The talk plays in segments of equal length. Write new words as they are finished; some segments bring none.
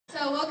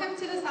So welcome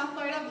to the South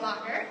Florida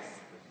Bloggers.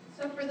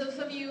 So for those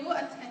of you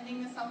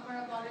attending the South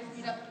Florida Bloggers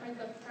meetup for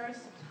the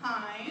first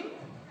time,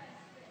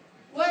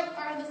 what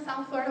are the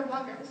South Florida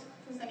Bloggers?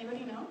 Does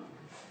anybody know?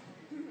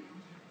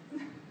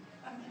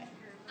 Okay.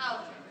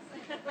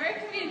 We're a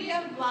community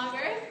of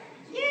bloggers,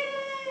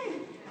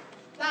 yay!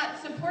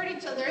 That support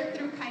each other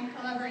through kind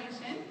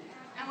collaboration.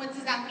 And what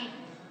does that mean?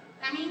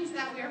 That means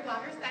that we are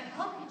bloggers that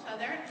help each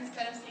other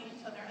instead of seeing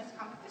each other as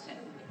competition.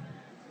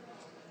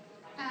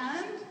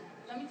 And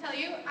let me tell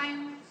you,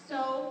 I'm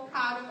so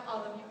proud of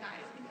all of you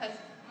guys because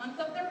month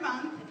after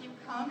month, you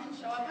come and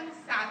show up on a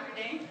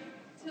Saturday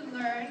to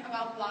learn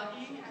about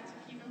blogging and to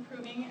keep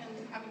improving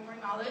and having more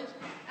knowledge,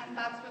 and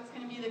that's what's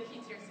going to be the key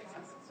to your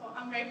success. So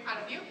I'm very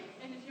proud of you,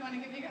 and if you want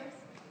to give you guys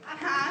a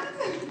hand,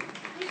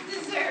 you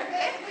deserve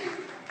it.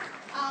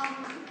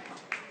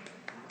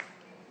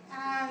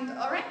 And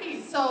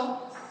alrighty,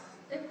 so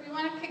if we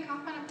want to kick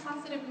off on a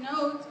positive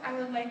note, I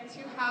would like to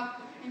have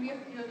maybe a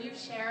few of you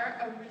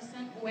share a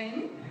recent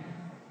win.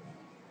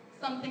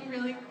 Something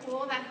really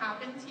cool that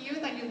happened to you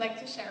that you'd like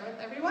to share with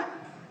everyone?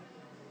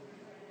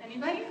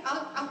 Anybody?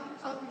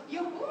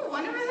 Ooh,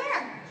 one over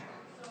there.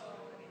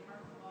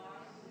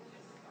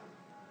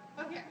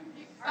 Okay,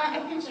 I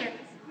can share.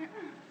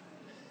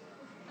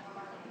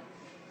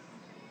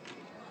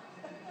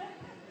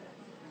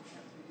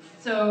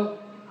 So,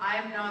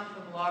 I'm not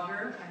the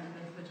blogger, I'm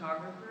the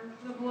photographer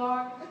for the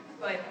blog,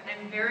 but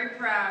I'm very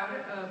proud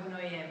of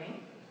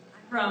Noyemi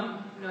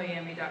from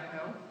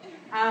noyemi.co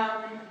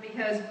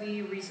because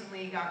we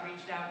recently got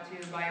reached out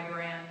to by a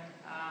brand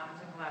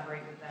to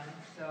collaborate with them.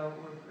 So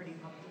we're pretty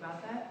pumped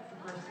about that.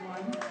 The first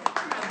one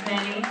of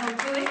many,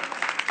 hopefully.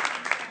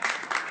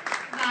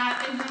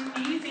 That is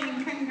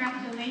amazing.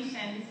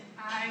 Congratulations.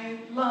 I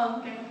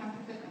love getting contact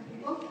with different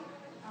people.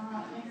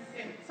 It makes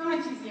it so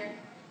much easier.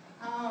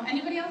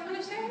 Anybody else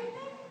want to share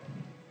anything?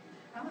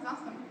 That was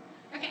awesome.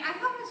 Okay, I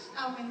have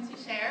a win to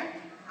share.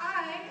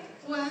 I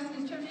was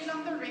interviewed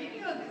on the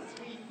radio this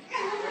week.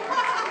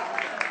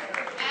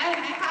 And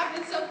I have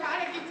been so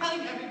proud. I keep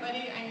telling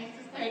everybody I need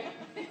to start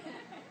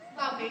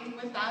stopping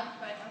with that,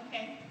 but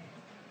okay.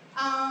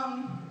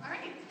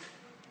 Alright.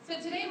 So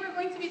today we're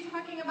going to be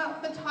talking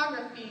about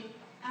photography.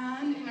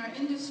 And in our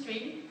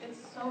industry, it's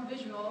so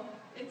visual.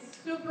 It's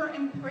super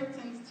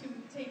important to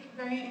take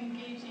very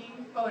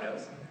engaging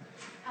photos.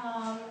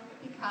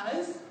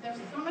 Because there's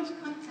so much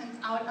content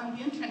out on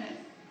the internet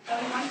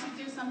that we want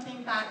to do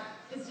something that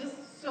is just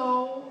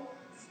so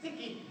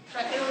sticky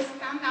that it will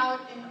stand out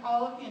in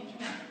all of the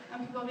internet.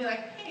 And people will be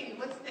like, hey,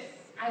 what's this?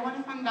 I want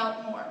to find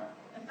out more.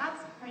 And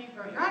that's how you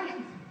grow your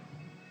audience.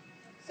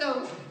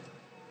 So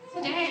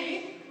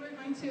today, we're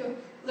going to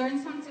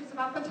learn some tips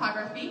about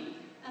photography.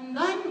 And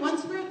then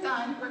once we're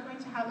done, we're going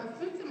to have a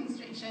food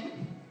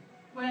demonstration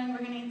when we're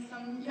going to eat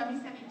some yummy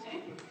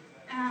ceviche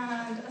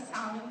and a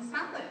salmon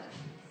salad.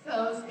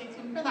 So stay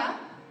tuned for that.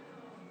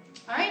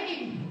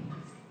 Alrighty.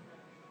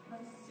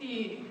 Let's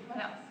see, what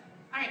else?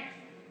 Alright.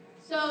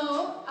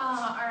 So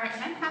our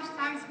event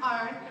hashtags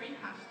are 3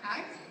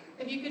 hashtags.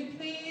 If you could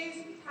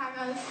please tag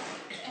us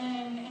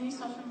in any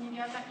social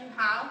media that you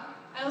have.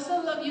 I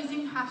also love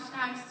using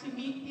hashtags to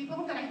meet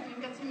people that I do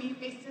get to meet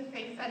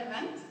face-to-face at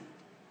events.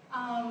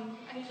 I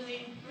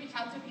usually reach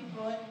out to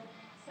people and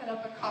set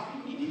up a coffee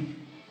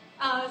meeting.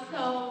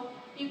 So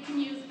you can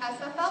use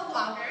SFL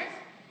Bloggers,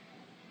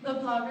 the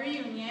Blogger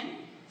Union,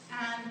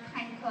 and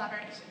Kind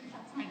Collaboration.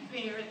 That's my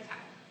favorite tag.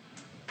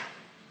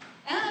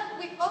 And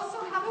we also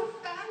have a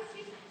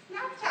fancy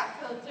Snapchat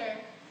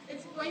filter.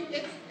 It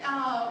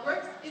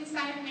works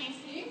inside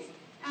Macy's,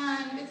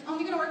 and it's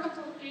only going to work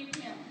until 3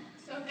 p.m.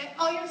 So get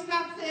all your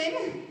snaps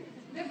in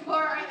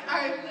before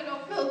our little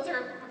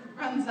filter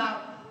runs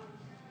out.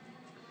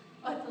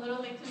 Oh, it's a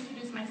little late to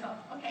introduce myself.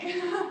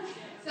 Okay.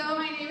 So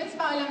my name is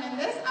Paula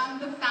Mendez. I'm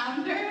the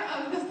founder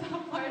of the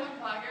South Florida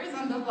Bloggers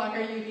and the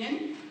Blogger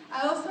Union.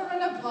 I also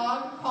run a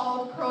blog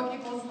called Coral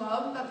Gables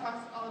Love that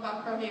talks all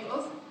about Coral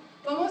Gables.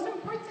 But most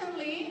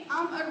importantly,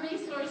 I'm a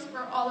resource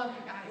for all of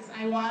you guys.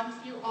 I want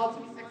you all to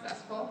be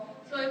successful.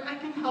 So if I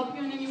can help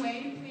you in any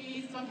way,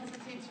 please don't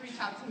hesitate to reach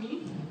out to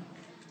me.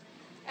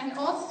 And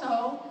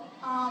also,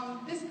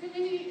 this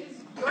community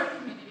is your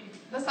community.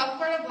 The South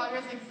Florida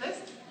Bloggers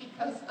exist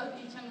because of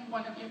each and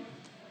one of you.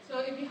 So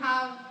if you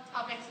have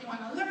topics you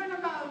want to learn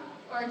about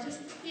or just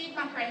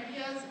feedback or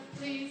ideas,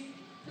 please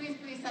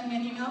send me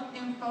an email,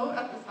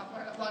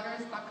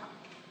 info@thesouthfloridabloggers.com.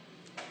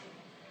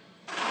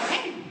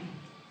 Okay.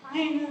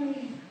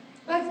 Finally,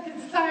 let's get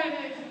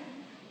started.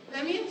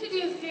 Let me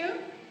introduce you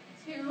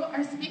to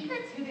our speaker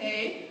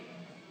today.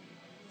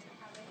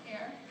 I have it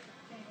here.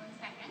 Give me 1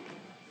 second.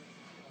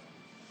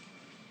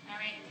 All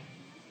right.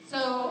 So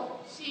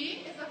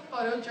she is a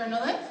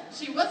photojournalist.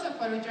 She was a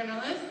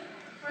photojournalist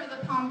for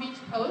the Palm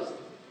Beach Post,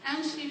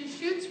 and she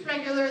shoots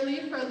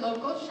regularly for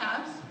local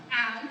chefs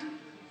and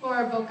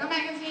for Boca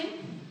Magazine,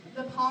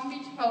 the Palm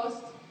Beach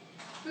Post,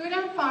 Food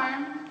and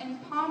Farm,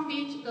 and Palm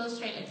Beach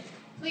Illustrated.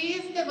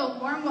 Please give a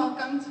warm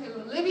welcome to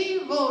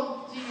Libby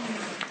Volgi.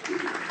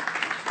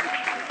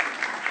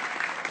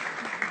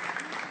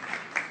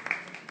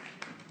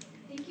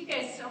 Thank you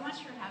guys so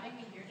much for having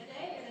me here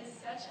today.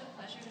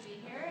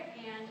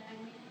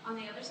 on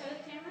the other side of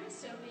the camera,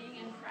 so being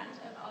in front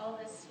of all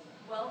this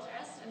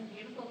well-dressed and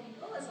beautiful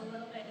people is a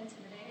little bit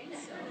intimidating,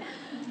 so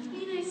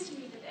be nice to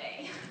me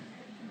today.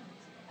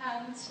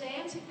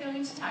 Today I'm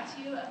going to talk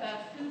to you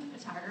about food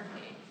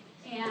photography,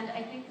 and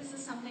I think this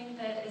is something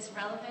that is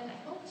relevant,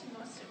 I hope, to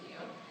most of you.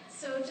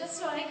 So just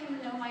so I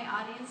can know my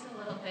audience a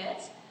little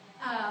bit,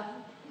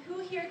 who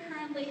here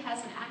currently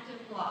has an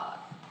active blog?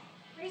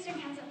 Raise your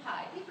hands up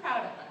high. Be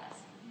proud of that.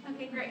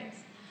 Okay, great.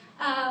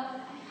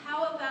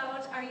 How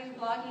about, are you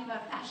blogging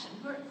about fashion?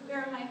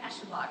 Where are my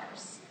fashion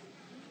bloggers?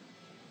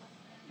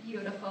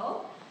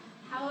 Beautiful.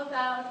 How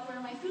about, where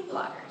are my food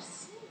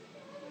bloggers?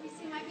 Let me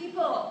see my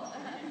people.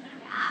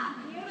 Yeah,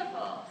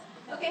 beautiful.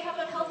 Okay, how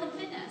about health and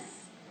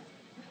fitness?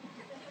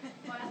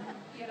 One,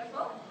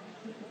 beautiful.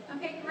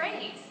 Okay,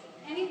 great.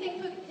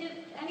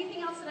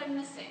 Anything else that I'm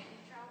missing?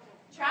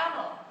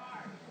 Travel.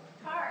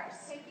 Cars.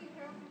 Taking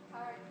care of your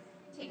parts.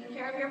 Taking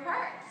care of your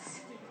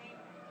parts.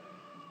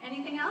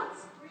 Anything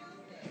else?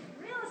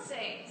 Real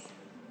estate.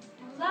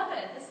 Love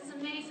it. This is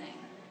amazing.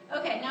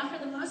 Okay, now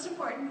for the most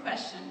important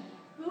question.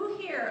 Who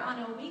here on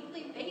a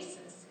weekly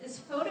basis is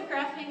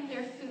photographing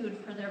their food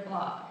for their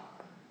blog?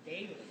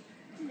 Daily.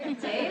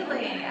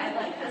 Daily. I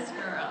like this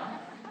girl.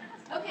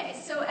 Okay,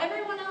 so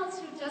everyone else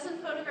who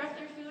doesn't photograph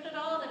their food at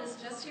all, that is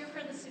just here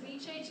for the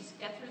ceviche, just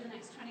get through the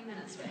next 20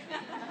 minutes with me.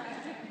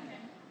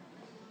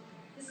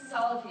 This is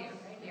all of you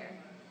right here.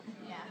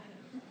 Yeah.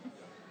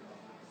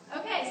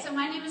 Okay, so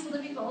my name is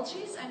Libby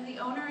Volches. I'm the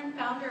owner and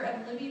founder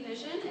of Libby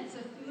Vision. It's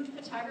a food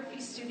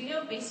photography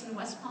studio based in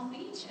West Palm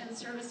Beach and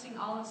servicing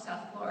all of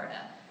South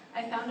Florida.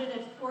 I founded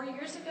it 4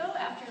 years ago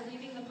after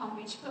leaving the Palm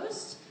Beach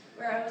Post,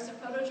 where I was a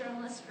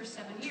photojournalist for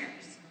 7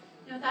 years.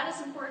 Now that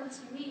is important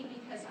to me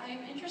because I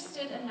am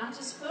interested in not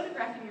just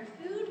photographing your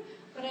food,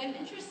 but I'm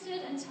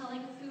interested in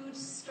telling food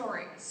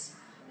stories.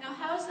 Now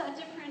how is that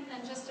different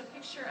than just a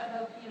picture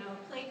of a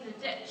plate and a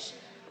dish?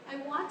 I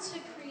want to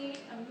create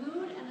a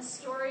mood and a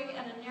story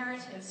and a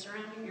narrative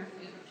surrounding your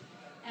food.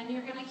 And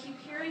you're going to keep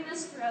hearing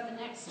this throughout the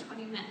next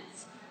 20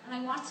 minutes. And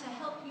I want to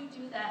help you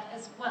do that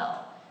as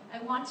well. I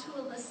want to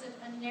elicit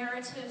a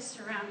narrative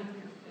surrounding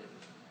your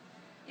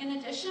food. In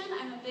addition,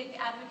 I'm a big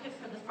advocate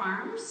for the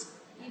farms,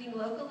 eating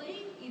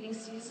locally, eating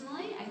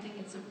seasonally. I think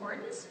it's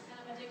important, and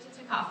I'm addicted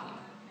to coffee.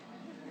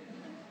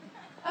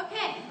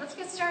 Okay, let's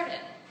get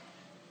started.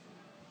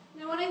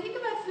 Now, when I think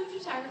about food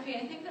photography,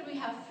 I think that we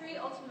have 3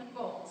 ultimate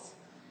goals.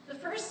 The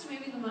first,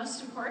 maybe the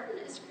most important,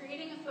 is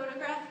creating a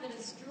photograph that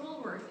is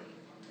drool-worthy,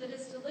 that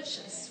is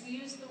delicious. We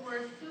use the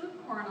word food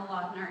porn a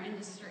lot in our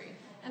industry,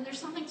 and there's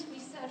something to be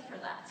said for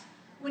that.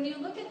 When you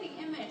look at the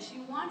image,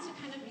 you want to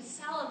kind of be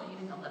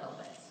salivating a little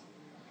bit.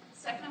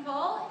 Second of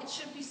all, it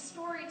should be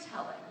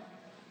storytelling.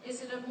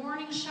 Is it a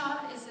morning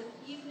shot? Is it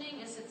evening?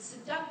 Is it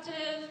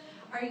seductive?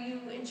 Are you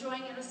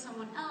enjoying it with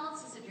someone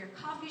else? Is it your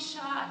coffee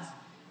shot?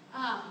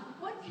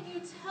 What can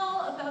you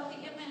tell about the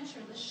image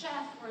or the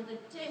chef or the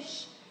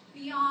dish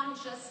beyond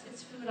just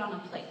its food on a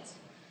plate?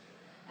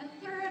 And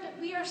third,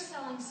 we are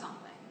selling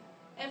something.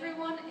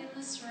 Everyone in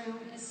this room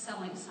is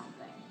selling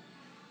something.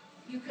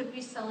 You could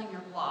be selling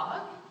your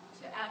blog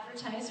to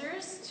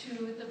advertisers,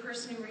 to the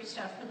person who reached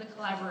out for the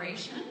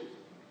collaboration.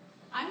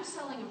 I'm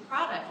selling a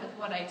product with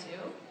what I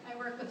do. I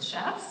work with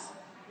chefs.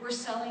 We're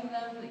selling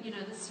them,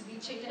 the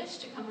ceviche dish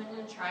to come in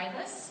and try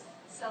this.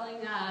 Selling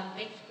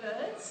baked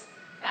goods,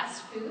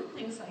 fast food,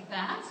 things like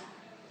that.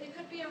 It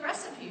could be a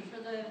recipe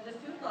for the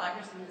food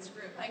bloggers in this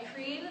group. I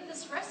created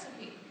this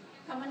recipe.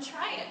 Come and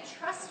try it.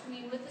 Trust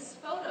me with this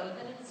photo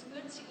that it is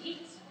good to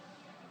eat.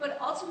 But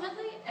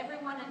ultimately,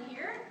 everyone in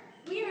here,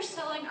 we are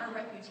selling our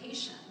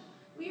reputation.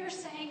 We are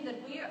saying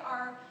that we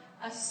are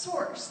a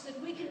source, that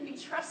we can be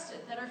trusted,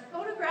 that our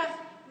photograph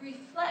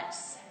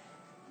reflects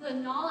the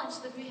knowledge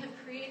that we have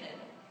created,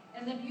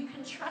 and that you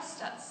can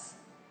trust us.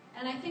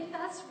 And I think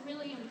that's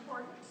really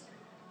important.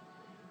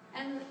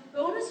 And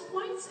bonus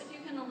points if you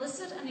can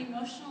elicit an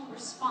emotional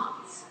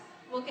response.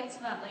 We'll get to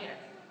that later.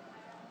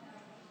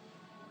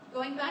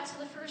 Going back to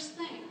the first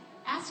thing,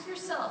 ask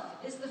yourself,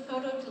 is the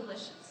photo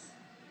delicious?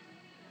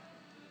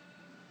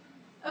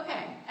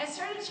 Okay, I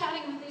started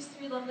chatting with these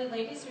 3 lovely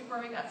ladies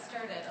before we got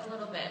started a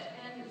little bit.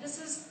 And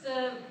this is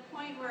the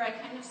point where I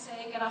kind of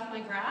say, get off my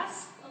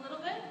grass a little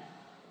bit.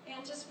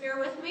 And just bear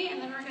with me,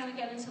 and then we're going to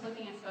get into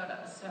looking at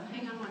photos. So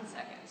hang on 1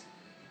 second.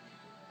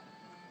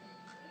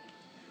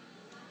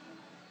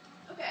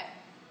 Okay.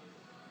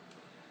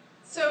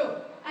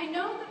 So I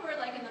know that we're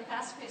like in the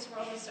fast-paced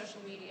world of social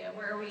media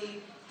where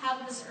we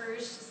have this urge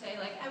to say,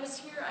 like, I was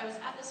here, I was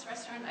at this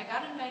restaurant, I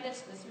got invited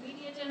to this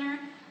media dinner,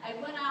 I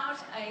went out,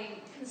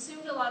 I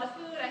consumed a lot of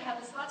food, I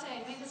had this latte,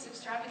 I made this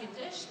extravagant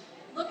dish.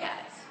 Look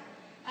at it.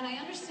 And I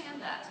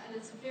understand that, and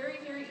it's very,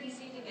 very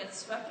easy to get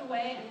swept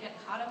away and get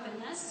caught up in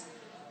this.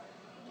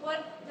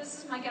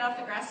 This is my get off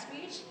the grass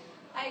speech.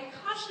 I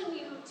caution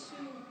you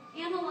to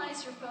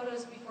analyze your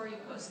photos before you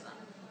post them.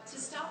 To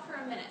stop for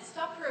a minute,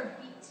 stop for a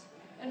beat,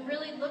 and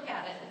really look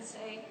at it and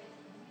say,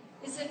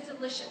 is it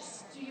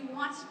delicious? Do you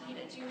want to eat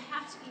it? Do you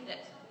have to eat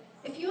it?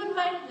 If you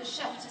invited the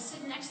chef to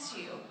sit next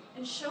to you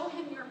and show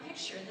him your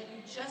picture that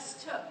you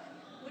just took,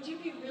 would you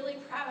be really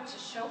proud to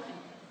show him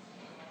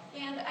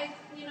And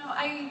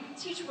I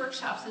teach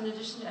workshops in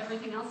addition to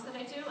everything else that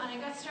I do, and I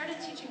got started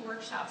teaching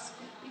workshops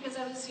because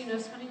I was,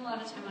 spending a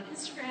lot of time on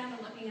Instagram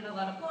and looking at a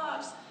lot of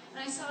blogs, and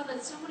I saw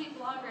that so many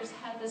bloggers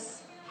had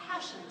this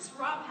passion, this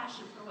raw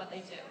passion for what they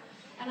do.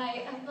 And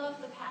I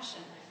love the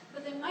passion,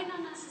 but they might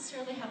not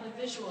necessarily have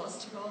the visuals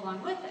to go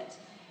along with it.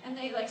 And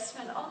they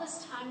spend all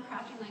this time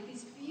crafting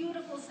these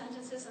beautiful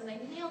sentences, and they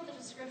nailed the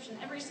description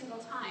every single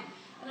time.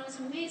 And I was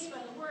amazed by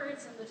the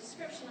words and the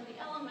description and the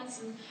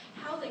elements and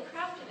how they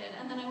crafted it.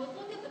 And then I would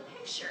look at the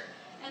picture,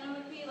 and it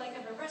would be of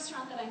a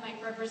restaurant that I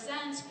might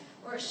represent,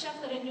 or a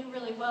chef that I knew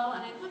really well,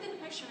 and I'd look at the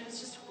picture and I was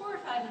just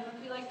horrified, and it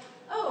would be like,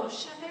 oh,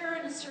 Chef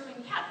Aaron is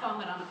serving cat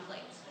vomit on a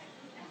plate.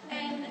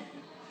 And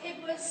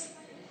it was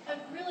a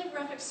really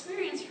rough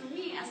experience for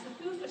me as the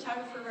food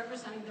photographer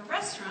representing the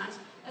restaurant,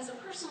 as a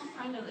personal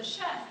friend of the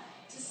chef,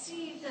 to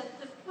see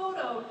that the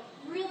photo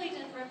really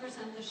didn't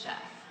represent the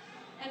chef.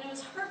 And it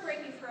was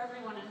heartbreaking for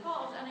everyone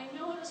involved, and I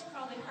know it was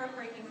probably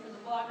heartbreaking for the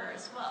blogger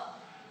as well.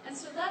 And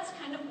so that's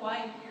kind of why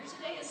I'm here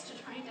today, is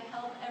to trying to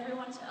help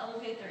everyone to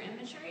elevate their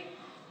imagery.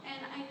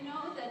 And I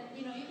know that,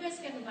 you guys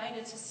get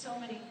invited to so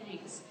many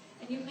things,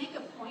 and you make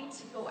a point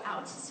to go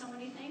out to so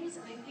many things,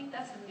 and I think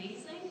that's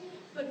amazing.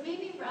 But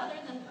maybe rather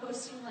than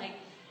posting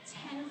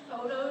 10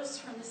 photos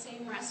from the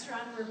same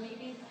restaurant where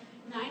maybe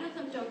 9 of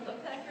them don't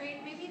look that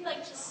great, maybe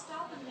just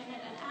stop a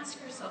minute and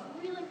ask yourself,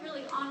 really,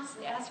 really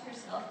honestly ask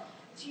yourself,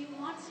 do you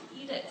want to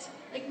eat it?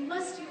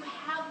 Must you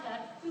have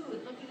that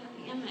food looking at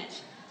the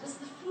image? Does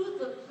the food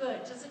look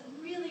good? Does it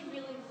really,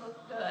 really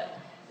look good?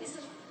 Is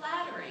it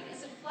flattering?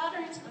 Is it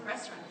flattering to the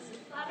restaurant? Is it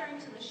flattering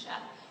to the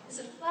chef? Is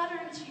it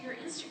flattering to your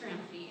Instagram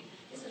feed?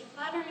 Is it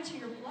flattering to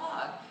your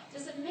blog?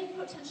 Does it make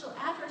potential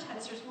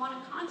advertisers want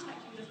to contact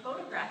you to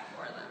photograph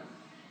for them?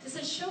 Does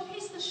it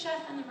showcase the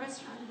chef and the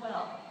restaurant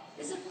well?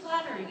 Is it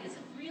flattering? Is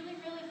it really,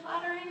 really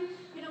flattering?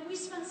 We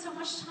spend so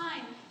much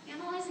time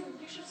analyzing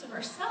pictures of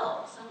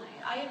ourselves, and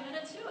I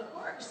admit it too, of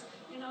course.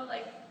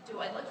 Do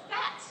I look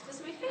fat?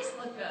 Does my face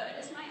look good?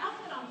 Is my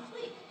outfit on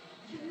fleek?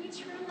 Can we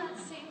turn that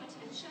same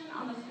attention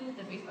on the food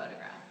that we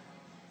photograph?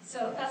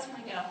 So that's my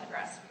get off the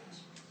grass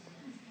speech.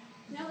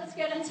 Now let's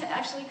get into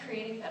actually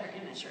creating better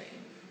imagery.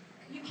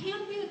 You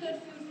can't be a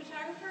good food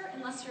photographer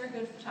unless you're a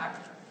good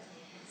photographer.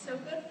 So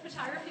good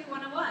photography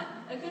 101.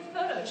 A good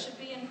photo should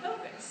be in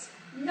focus,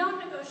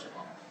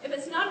 non-negotiable. If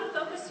it's not in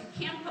focus, you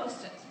can't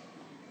post it.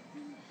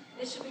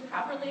 It should be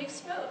properly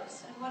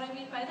exposed. And what I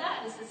mean by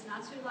that is it's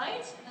not too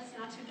light and it's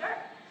not too dark.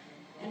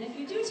 And if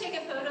you do take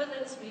a photo that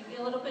is maybe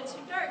a little bit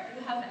too dark,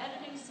 you have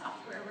editing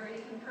software where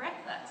you can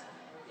correct that.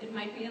 It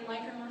might be in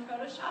Lightroom or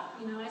Photoshop.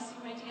 I see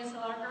my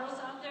DSLR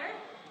girls out there.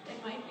 It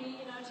might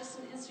be, just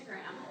in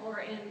Instagram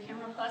or in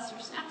Camera Plus or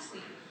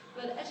Snapseed.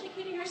 But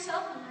educating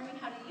yourself and learning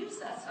how to use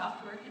that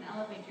software can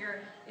elevate your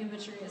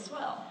imagery as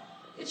well.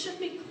 It should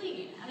be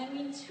clean, and I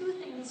mean 2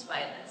 things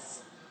by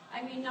this.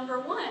 I mean, number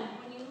 1,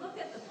 when you look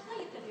at the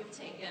plate that you've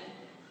taken,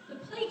 the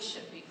plate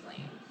should be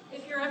clean.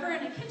 If you're ever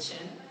in a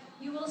kitchen,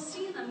 you will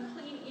see them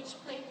clean each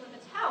plate with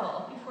a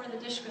towel before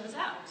the dish goes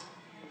out.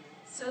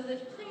 So the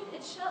plate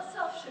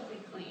itself should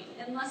be clean,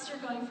 unless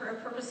you're going for a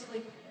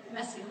purposefully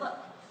messy look.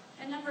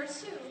 And number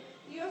 2,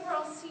 the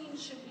overall scene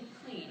should be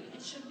clean.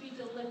 It should be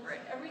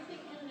deliberate. Everything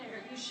in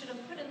there you should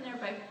have put in there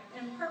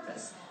in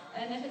purpose.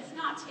 And if it's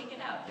not, take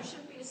it out. There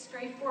shouldn't be a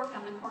stray fork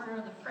on the corner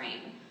of the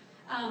frame.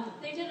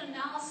 They did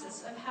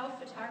analysis of how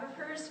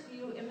photographers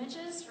view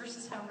images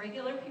versus how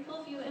regular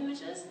people view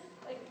images,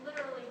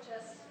 literally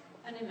just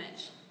an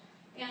image.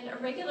 And a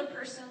regular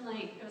person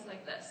goes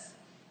like this.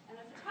 And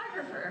a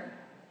photographer,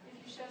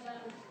 if you show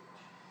them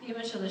the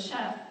image of the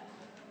chef,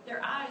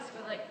 their eyes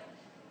go like.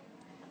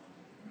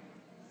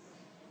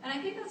 And I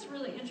think that's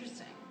really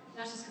interesting,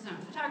 not just because I'm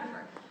a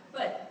photographer,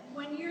 but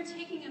when you're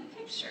taking a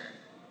picture,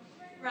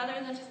 rather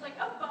than just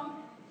oh, boom,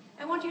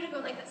 I want you to go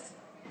like this.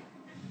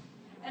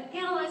 And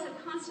analyze it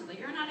constantly.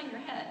 You're nodding your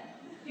head.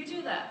 You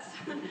do that.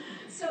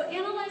 So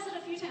analyze it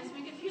a few times.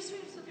 Make a few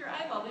sweeps with your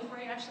eyeball before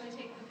you actually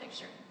take the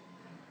picture.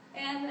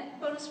 And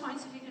bonus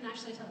points if you can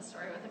actually tell a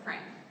story with a frame.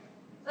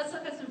 Let's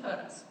look at some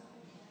photos.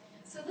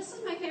 So this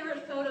is my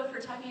favorite photo for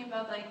talking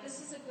about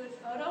this is a good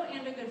photo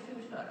and a good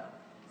food photo.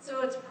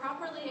 So it's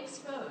properly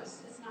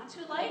exposed. It's not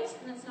too light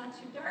and it's not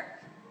too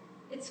dark.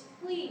 It's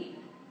clean.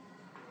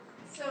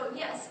 So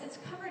yes, it's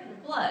covered in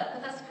blood,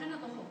 but that's kind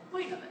of the whole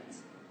point of it.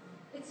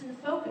 It's in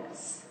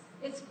focus.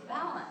 It's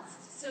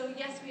balanced. So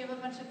yes, we have a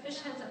bunch of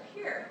fish heads up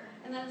here,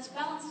 and then it's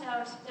balanced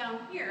out down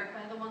here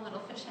by the one little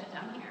fish head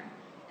down here.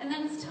 And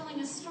then it's telling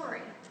a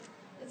story.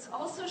 It's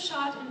also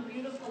shot in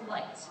beautiful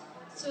light.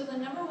 So the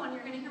number 1,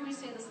 you're going to hear me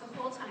say this the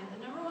whole time,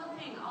 the number 1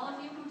 thing all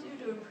of you can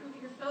do to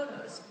improve your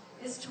photos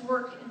is to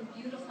work in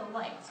beautiful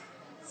light.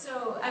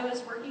 So I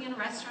was working in a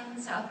restaurant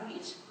in South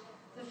Beach.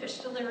 The fish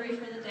delivery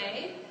for the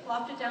day,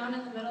 plopped it down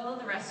in the middle of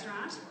the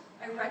restaurant.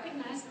 I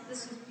recognized that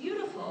this was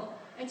beautiful.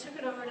 I took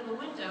it over to the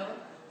window,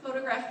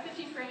 photographed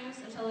 50 frames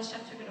until the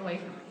chef took it away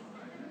from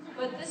me.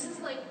 But this is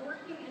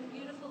working in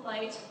beautiful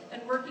light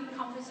and working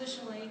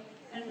compositionally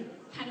and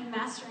kind of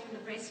mastering the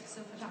basics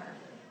of photography.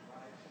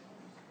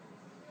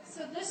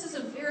 So this is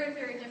a very very,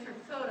 very different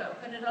photo,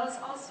 but it is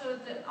also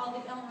all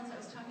the elements I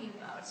was talking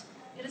about.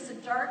 It is a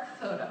dark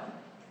photo,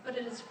 but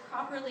it is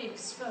properly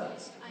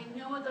exposed. I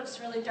know it looks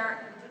really dark,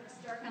 it looks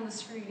dark on the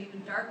screen,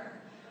 even darker,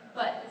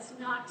 but it's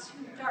not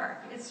too dark,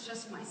 it's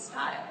just my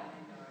style.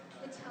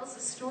 It tells a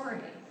story.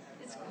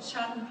 It's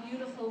shot in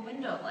beautiful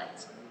window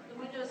light. The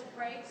window's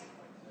right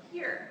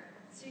here,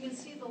 so you can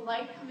see the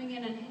light coming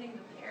in and hitting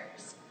the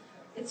pears.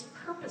 It's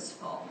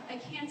purposeful. I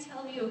can't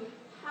tell you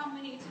how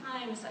many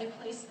times I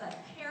placed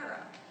that pear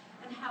up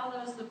and how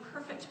that was the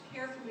perfect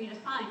pear for me to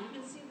find. You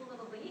can see the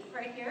little leaf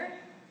right here.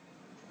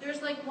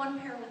 There's like one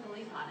pear with a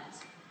leaf on it,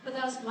 but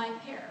that was my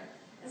pear.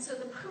 And so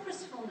the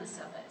purposefulness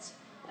of it,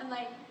 and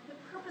like the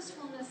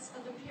purposefulness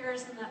of the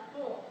pears in that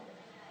bowl.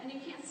 And you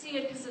can't see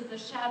it because of the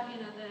shadow,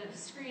 the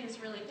screen is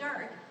really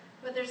dark,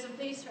 but there's a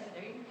vase right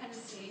there. You can kind of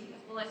see,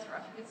 if the lights are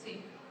off, you can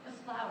see the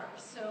flowers.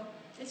 So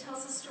it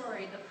tells a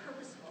story, the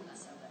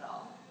purposefulness of it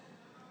all.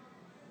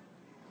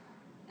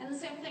 And the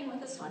same thing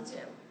with this one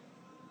too.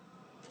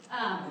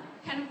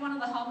 Kind of one of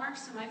the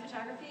hallmarks of my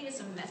photography is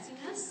a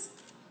messiness.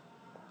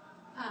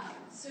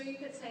 So you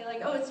could say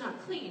like, oh, it's not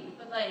clean,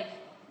 but like,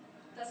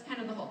 that's kind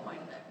of the whole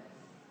point of it.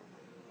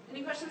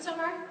 Any questions so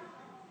far?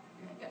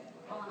 Okay, good,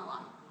 rolling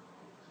along.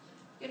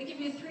 I'm gonna give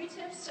you 3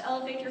 tips to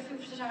elevate your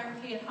food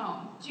photography at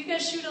home. Do you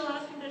guys shoot a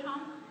lot of food at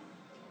home?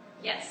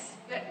 Yes,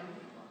 good.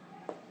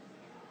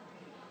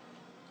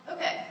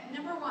 Okay,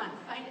 number 1,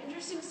 find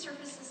interesting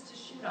surfaces to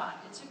shoot on.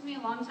 It took me a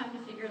long time to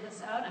figure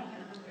this out. I'm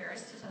kind of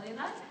embarrassed to tell you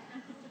that.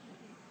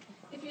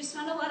 If you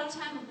spend a lot of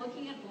time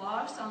looking at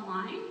blogs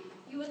online,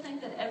 you would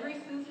think that every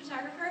food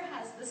photographer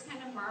has this kind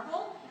of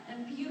marble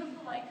and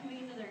beautiful light coming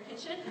into their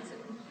kitchen. It's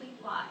a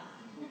complete lie.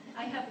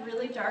 I have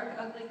really dark,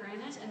 ugly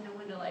granite and no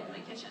window light in my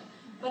kitchen.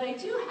 But I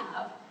do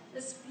have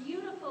this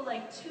beautiful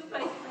like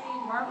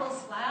 2x3 marble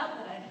slab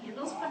that I had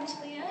handles put into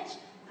the edge,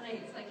 and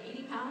it's like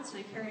 80 pounds and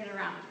I carry it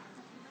around.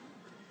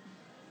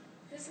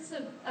 This is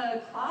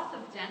a cloth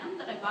of denim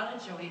that I bought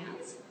at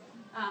Joann's.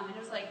 And it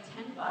was like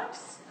 $10,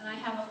 and I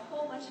have a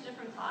whole bunch of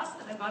different cloths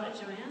that I bought at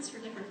Joann's for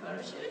different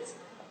photo shoots,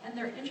 and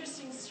they're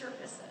interesting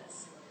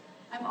surfaces.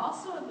 I'm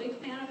also a big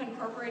fan of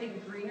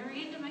incorporating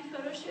greenery into my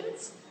photo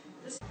shoots.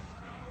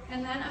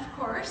 And then, of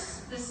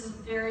course, this is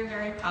very,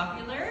 very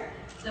popular,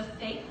 the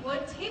fake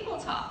wood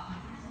tabletop.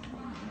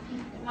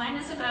 Mine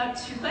is about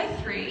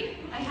 2x3.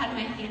 I had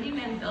my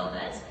handyman build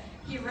it.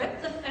 He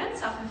ripped the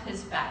fence off of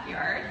his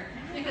backyard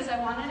because I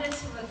wanted it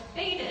to look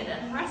faded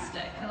and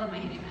rustic. I love my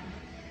handyman.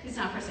 He's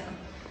not for sale.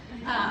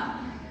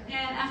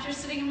 And after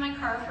sitting in my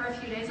car for a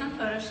few days on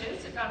photo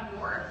shoots, it got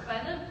warped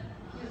by the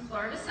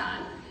Florida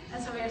sun,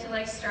 and so we had to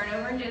like start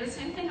over and do the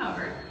same thing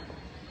over.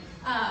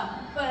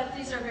 But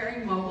these are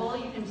very mobile.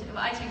 You can,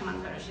 I take them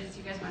on photo shoots.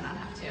 You guys might not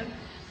have to.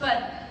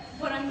 But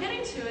what I'm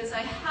getting to is I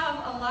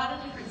have a lot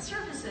of different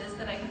surfaces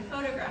that I can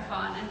photograph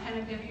on and kind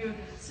of give you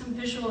some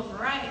visual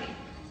variety.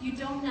 You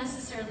don't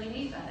necessarily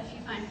need that. If you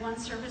find one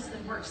surface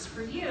that works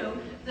for you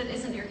that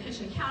isn't your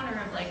kitchen counter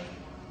of like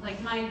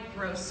my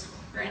gross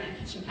granite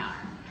kitchen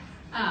counter.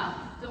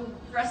 The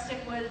rustic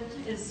wood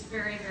is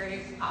very,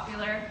 very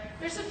popular.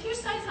 There's a few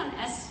sites on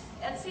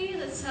Etsy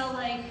that sell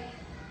like,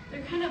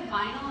 they're kind of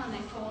vinyl and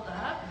they fold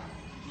up.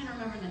 I can't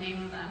remember the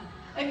name of them.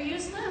 I've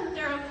used them,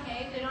 they're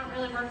okay. They don't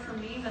really work for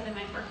me, but they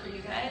might work for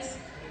you guys.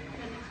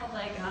 They're called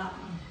like,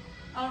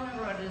 I'll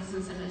remember what it is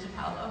and send it to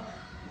Paolo.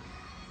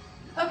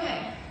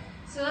 Okay,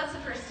 so that's the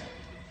first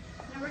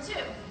tip. Number 2,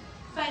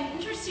 find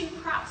interesting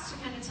props to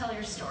kind of tell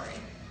your story.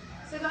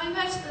 So going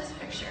back to this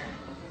picture,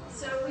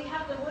 so we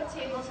have the wood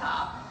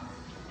tabletop,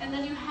 and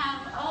then you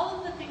have all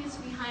of the things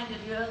behind it.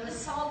 You have the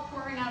salt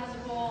pouring out of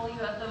the bowl, you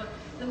have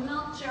the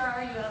milk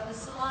jar, you have the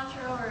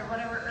cilantro or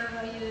whatever herb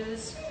I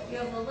use, you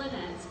have the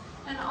linens,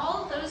 and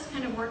all of those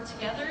kind of work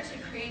together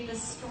to create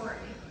this story.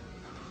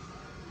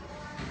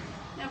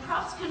 Now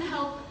props can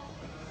help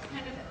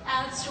kind of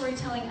add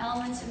storytelling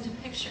elements into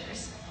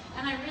pictures,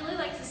 and I really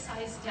like to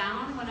size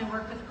down when I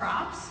work with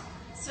props.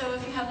 So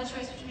if you have the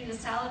choice between a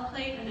salad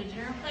plate and a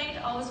dinner plate,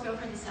 always go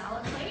for the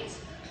salad plate.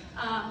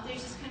 They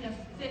just kind of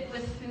fit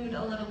with food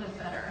a little bit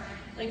better.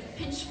 Like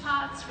pinch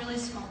pots, really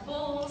small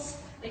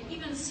bowls, like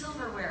even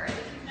silverware.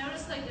 If you've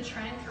noticed like the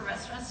trend for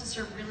restaurants to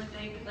serve really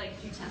big like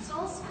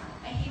utensils,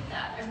 I hate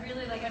that. I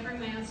bring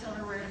my own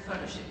silverware to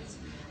photo shoots.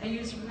 I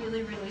use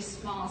really, really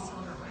small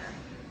silverware.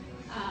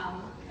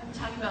 I'm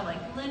talking about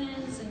like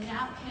linens and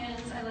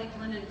napkins. I like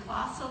linen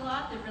cloths a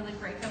lot. They really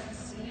break up the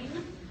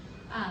scene.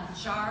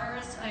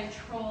 Jars, I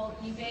troll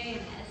eBay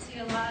and Etsy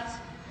a lot.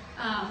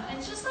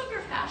 And just like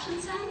your fashion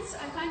sense,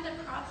 I find that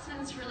prop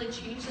sense really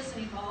changes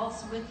and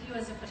evolves with you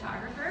as a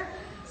photographer.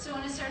 So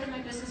when I started my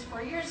business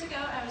 4 years ago,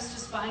 I was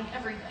just buying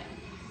everything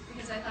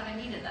because I thought I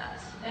needed that.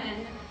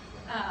 And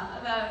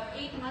about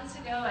 8 months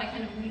ago, I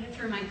kind of weeded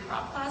through my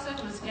prop closet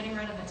and was getting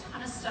rid of a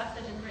ton of stuff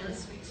that didn't really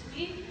speak to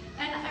me.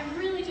 And I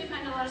really do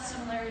find a lot of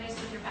similarities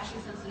with your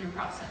fashion sense and your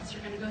prop sense.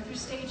 You're going to go through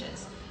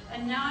stages.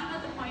 And now I'm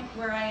at the point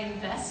where I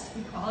invest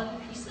in quality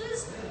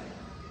pieces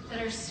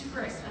that are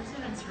super expensive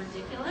and it's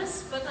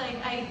ridiculous, but like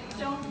I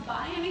don't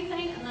buy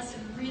anything unless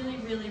it really,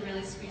 really,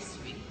 really speaks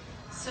to me.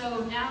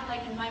 So now,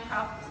 like in my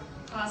prop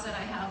closet,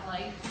 I have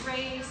like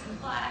grays and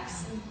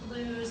blacks and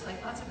blues,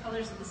 like lots of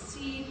colors of the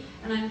sea,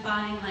 and I'm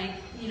buying like,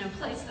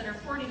 plates that are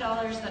 $40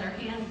 that are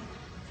hand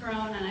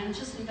thrown, and I'm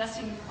just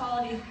investing in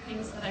quality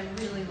things that I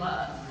really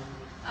love.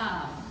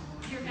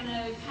 You're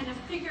gonna kind of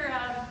figure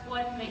out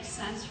what makes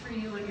sense for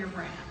you and your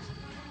brand.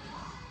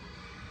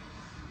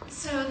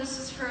 So this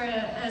is for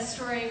a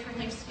story for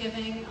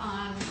Thanksgiving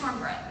on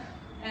cornbread.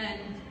 And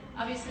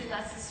obviously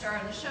that's the star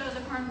of the show,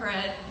 the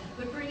cornbread,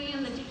 but bringing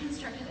in the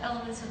deconstructed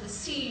elements of the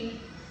scene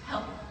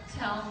help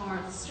tell more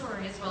of the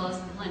story as well as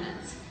the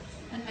linens.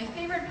 And my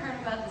favorite part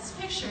about this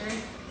picture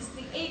is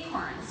the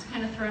acorns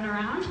kind of thrown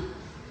around.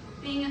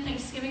 Being a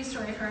Thanksgiving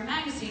story for a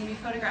magazine, we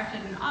photographed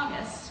it in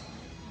August.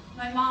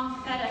 My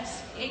mom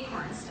FedExed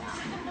acorns down.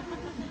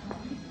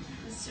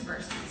 It's super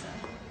expensive.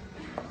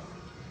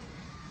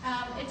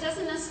 It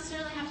doesn't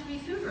necessarily have to be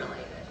food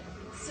related.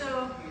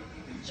 So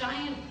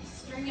giant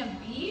string of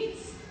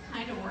beads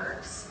kind of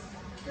works.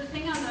 The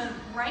thing on the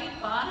right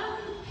bottom,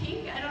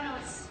 pink, I don't know,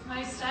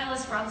 my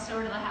stylist brought this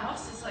over to the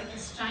house. It's like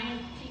this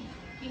giant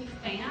pink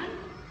fan,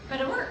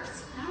 but it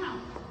works. I don't know.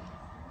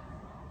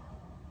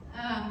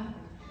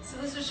 So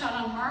this was shot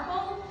on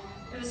marble.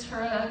 It was for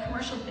a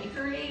commercial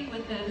bakery.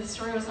 The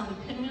story was on the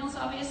pinwheels,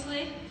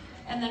 obviously.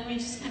 And then we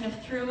just kind of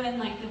threw in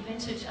like the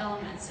vintage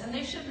elements. And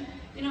they should,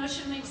 it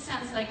should make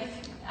sense. Like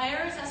I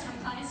always ask my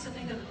clients to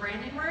think of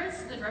branding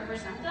words that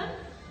represent them,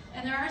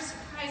 and they are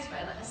surprised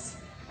by this.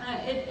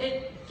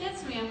 It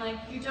gets me. I'm like,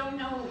 you don't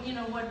know,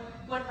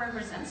 what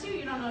represents you.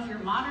 You don't know if you're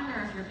modern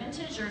or if you're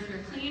vintage or if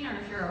you're clean or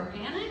if you're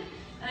organic.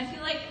 And I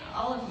feel like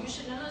all of you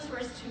should know those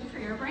words too for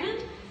your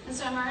brand. And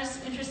so I'm always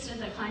interested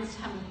that clients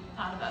haven't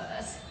thought about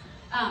this.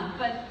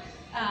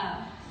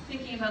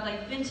 Thinking about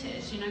like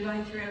vintage,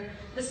 going through,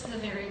 this is a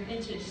very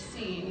vintage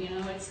scene,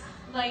 it's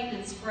light and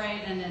it's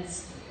bright and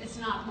it's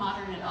not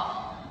modern at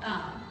all.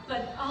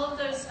 But all of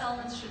those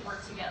elements should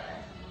work together.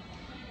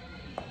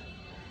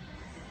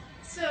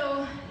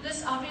 So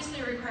this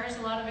obviously requires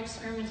a lot of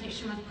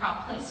experimentation with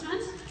prop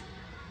placement.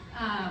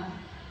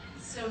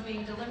 So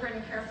being deliberate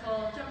and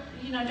careful,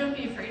 don't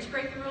be afraid to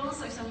break the rules.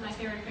 Like some of my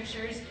favorite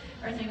pictures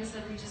are things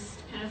that we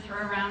just kind of throw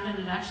around and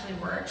it actually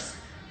works.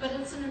 But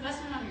it's an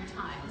investment of your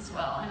time as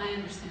well, and I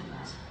understand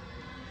that.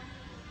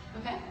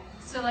 Okay,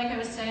 so like I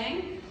was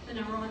saying, the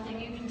number one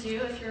thing you can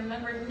do, if you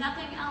remember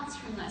nothing else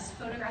from this,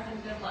 photograph in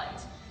good light.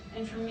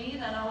 And for me,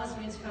 that always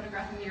means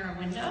photographing near a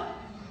window.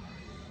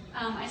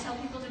 I tell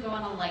people to go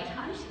on a light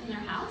hunt in their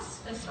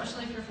house,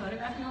 especially if you're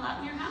photographing a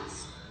lot in your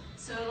house.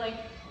 So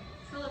like,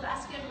 fill a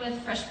basket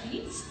with fresh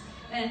beets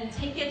and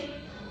take it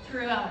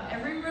throughout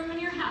every room in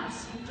your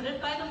house and put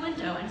it by the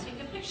window and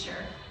take a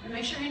picture and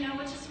make sure you know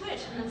which is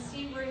which and then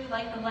see where you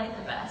like the light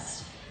the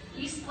best.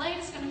 East light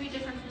is going to be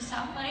different from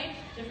south light,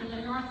 different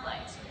than north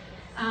light.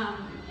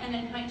 And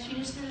it might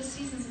change through the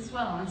seasons as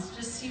well, and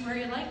just see where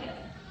you like it.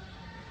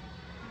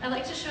 I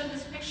like to show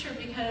this picture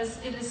because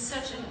it is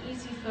such an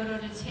easy photo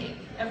to take.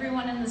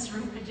 Everyone in this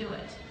room could do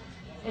it.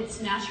 It's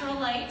natural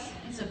light,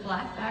 it's a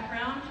black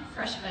background,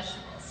 fresh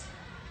vegetables.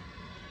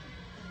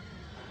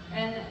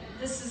 And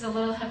this is a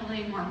little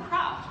heavily more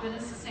cropped, but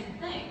it's the same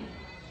thing.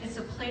 It's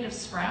a plate of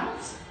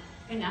sprouts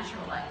in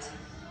natural light.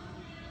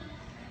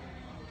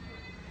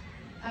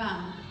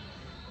 I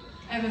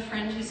have a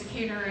friend who's a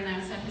caterer, and I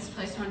was at his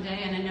place one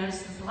day, and I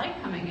noticed this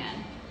light coming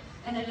in.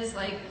 And it is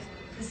like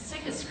the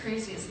sickest,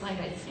 craziest light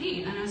I'd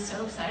seen, and I was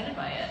so excited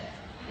by it.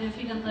 And if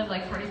he didn't live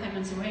like 45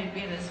 minutes away, I'd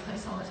be at his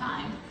place all the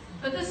time.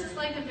 But this is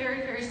like a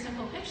very, very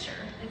simple picture.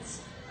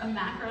 It's a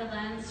macro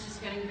lens,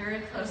 just getting very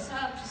close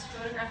up, just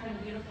photographing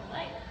a beautiful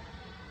light.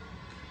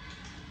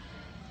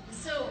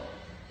 So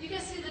you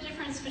guys see the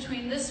difference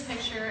between this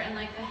picture and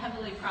like the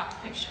heavily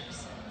cropped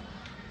pictures.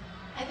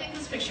 I think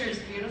this picture is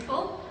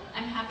beautiful.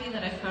 I'm happy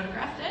that I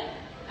photographed it.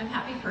 I'm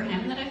happy for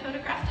him that I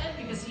photographed it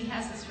because he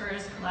has this for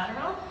his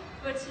collateral.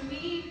 But to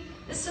me,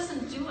 this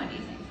doesn't do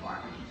anything for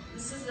me.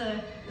 This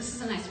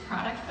is a nice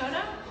product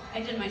photo.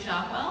 I did my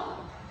job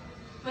well,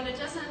 but it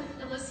doesn't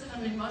elicit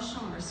an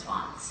emotional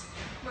response.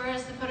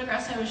 Whereas the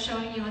photographs I was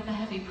showing you with the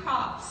heavy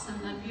props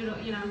and the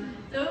beautiful,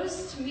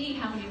 those to me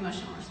have an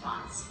emotional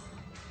response.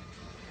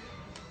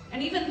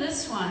 And even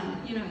this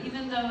one,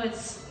 even though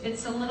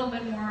it's a little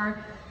bit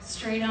more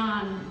straight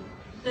on,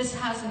 this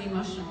has an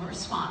emotional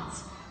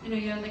response.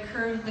 You have the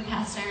curve of the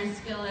cast iron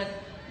skillet.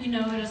 It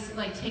is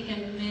like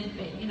taken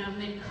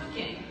mid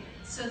cooking.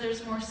 So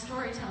there's more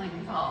storytelling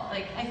involved.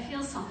 Like I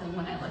feel something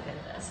when I look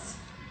at this.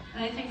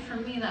 And I think for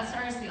me, that's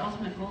always the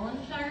ultimate goal in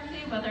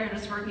photography, whether it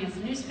is working as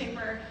a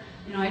newspaper,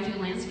 I do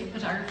landscape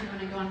photography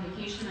when I go on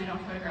vacation, I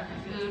don't photograph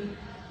my food.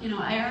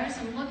 I always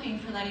am looking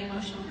for that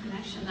emotional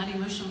connection, that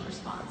emotional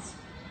response.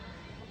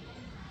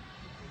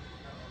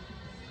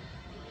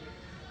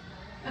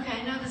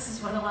 Okay, I know this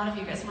is what a lot of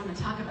you guys want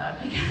to talk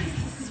about because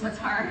this is what's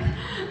hard.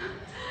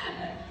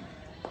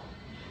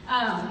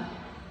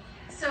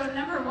 So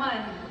number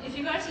one, if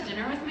you go out to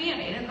dinner with me at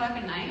 8 o'clock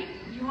at night,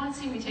 you won't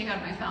see me take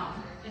out my phone.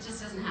 It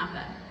just doesn't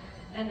happen.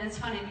 And it's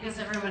funny because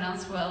everyone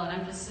else will, and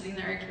I'm just sitting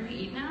there, can we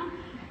eat now?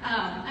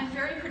 I'm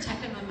very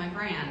protective of my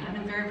brand, and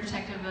I'm very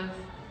protective of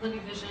Libby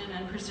Vision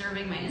and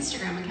preserving my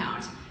Instagram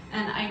account.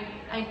 And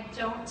I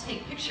don't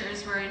take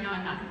pictures where I know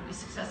I'm not going to be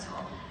successful.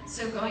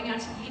 So going out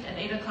to eat at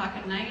 8 o'clock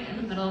at night in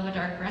the middle of a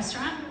dark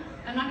restaurant,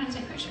 I'm not going to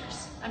take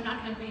pictures. I'm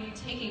not going to be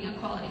taking a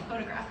quality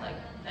photograph like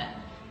that.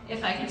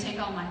 If I can take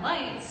all my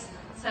lights,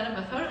 set up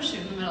a photo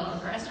shoot in the middle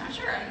of a restaurant,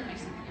 sure, I can make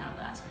something out of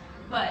that.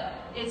 But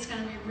it's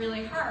going to be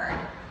really hard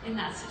in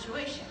that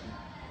situation.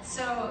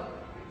 So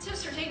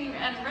tips for taking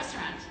at a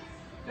restaurant: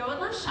 go at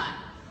lunchtime.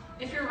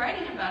 If you're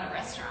writing about a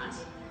restaurant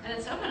and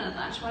it's open at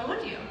lunch, why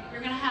would you?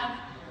 You're going to have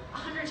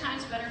 100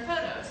 times better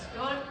photos.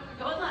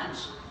 Go at lunch.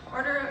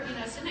 Order,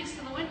 sit next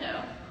to the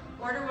window.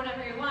 Order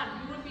whatever you want.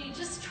 You would be,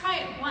 just try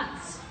it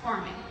once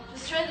for me.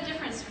 Just try the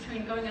difference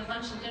between going at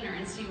lunch and dinner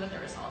and see what the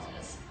result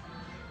is.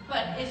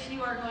 But if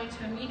you are going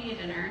to a media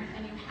dinner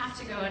and you have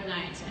to go at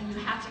night and you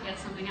have to get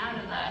something out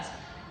of that,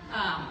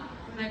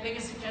 my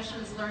biggest suggestion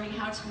is learning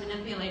how to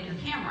manipulate your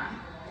camera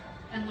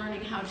and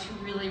learning how to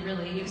really,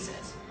 really use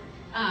it.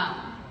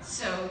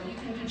 So you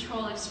can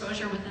control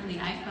exposure within the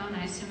iPhone.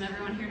 I assume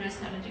everyone here knows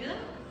how to do that.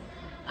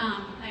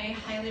 I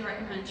highly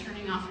recommend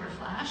turning off your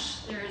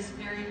flash. There's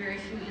very, very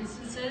few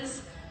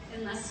instances,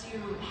 unless you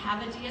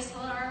have a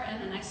DSLR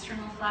and an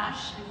external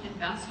flash and can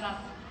bounce it off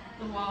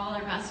the wall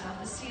or bounce it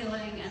off the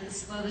ceiling and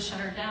slow the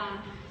shutter down,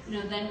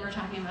 then we're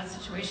talking about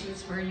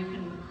situations where you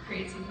can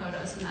create some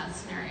photos in that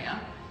scenario.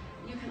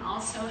 You can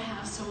also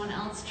have someone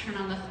else turn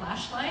on the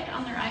flashlight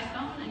on their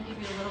iPhone and give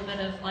you a little bit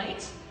of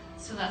light.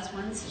 So that's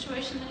one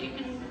situation that you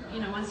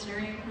can, one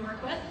scenario you can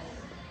work with.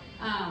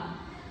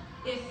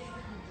 If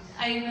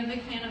I'm a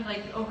big fan of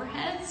like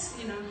overheads,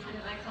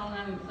 I call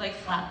them like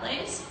flat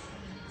lays.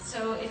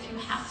 So if you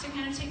have to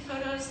kind of take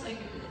photos, like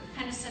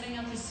kind of setting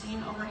up the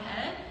scene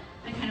overhead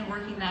and kind of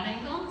working that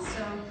angle.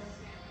 So,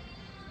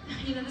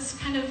 this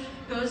kind of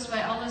goes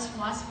by all those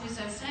philosophies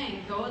I was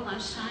saying. Go at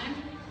lunchtime,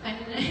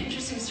 find an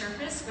interesting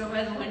surface, go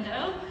by the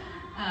window.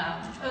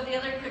 The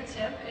other quick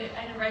tip,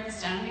 I didn't write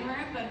this down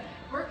anywhere, but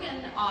work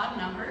in odd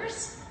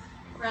numbers.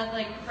 Rather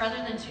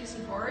than 2s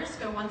and 4s,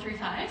 go 1, 3,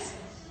 5s.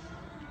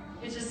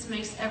 It just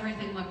makes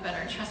everything look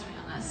better, trust me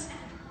on this.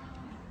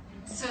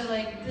 So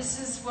this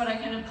is what I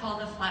kind of call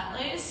the flat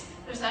lays.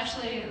 There's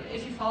actually,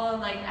 if you follow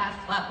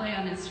 @flatlay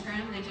on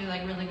Instagram, they do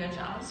really good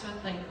jobs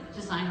with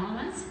design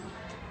elements.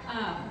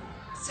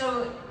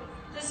 So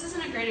this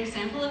isn't a great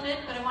example of it,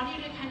 but I want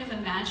you to kind of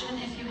imagine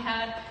if you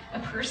had a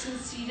person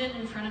seated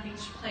in front of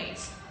each plate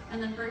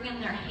and then bring in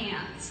their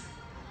hands.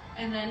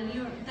 And then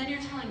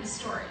you're telling a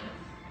story.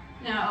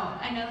 Now,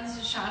 I know this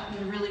is shot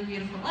in a really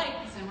beautiful light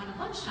because I went at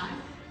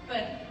lunchtime,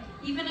 but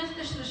even if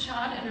this was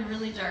shot in a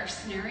really dark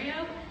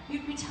scenario,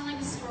 you'd be telling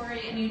a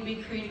story and you'd be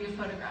creating a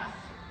photograph,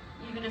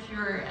 even if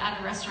you're at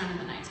a restaurant in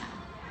the nighttime.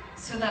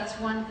 So that's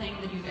one thing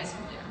that you guys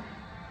can do.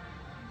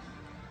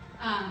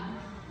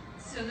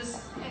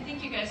 I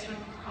think you guys would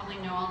probably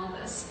know all of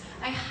this.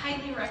 I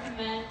highly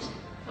recommend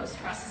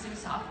post-processing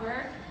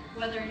software,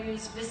 whether you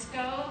use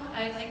VSCO.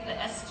 I like the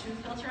S2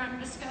 filter on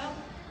VSCO.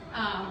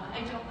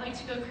 I don't like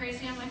to go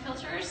crazy on my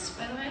filters,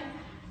 by the way.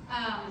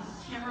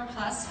 Camera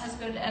Plus has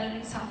good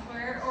editing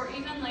software, or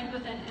even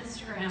within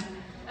Instagram.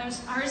 I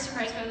was always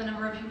surprised by the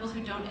number of people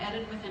who don't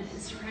edit within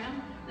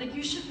Instagram.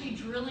 You should be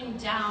drilling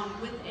down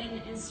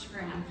within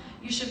Instagram.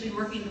 You should be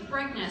working the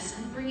brightness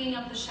and bringing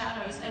up the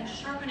shadows and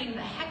sharpening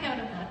the heck out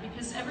of that,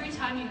 because every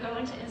time you go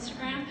into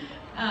Instagram,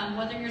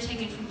 whether you're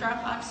taking from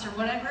Dropbox or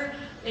whatever,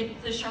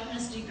 the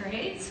sharpness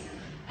degrades.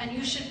 And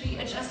you should be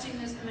adjusting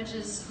those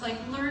images,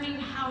 learning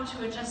how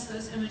to adjust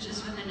those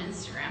images within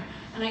Instagram.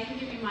 And I can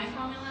give you my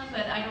formula,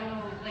 but I don't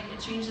know, it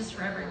changes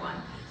for everyone.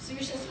 So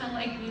you should spend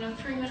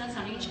 3 minutes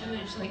on each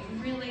image,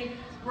 really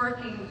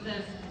working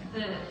the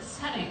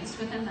settings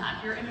within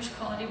that. Your image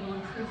quality will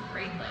improve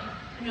greatly,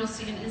 and you'll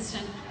see an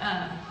instant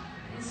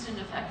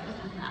effect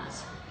within that.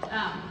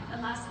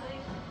 And lastly,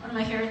 one of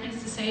my favorite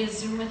things to say is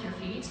zoom with your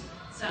feet.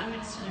 So I'm going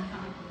to steal your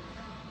phone.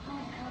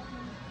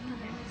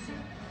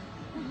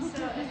 So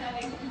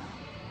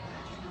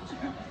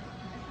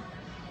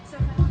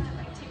if I want to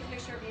take a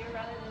picture of you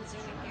rather than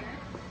zooming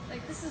here,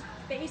 this is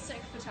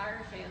basic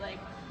photography.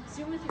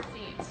 Zoom with your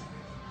feet.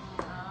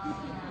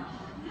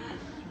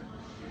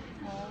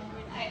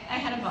 I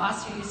had a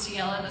boss who used to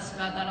yell at us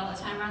about that all the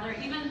time. Rather,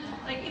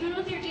 even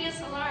with your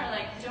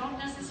DSLR, don't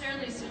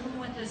necessarily zoom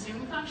with the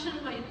zoom function,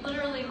 but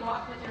literally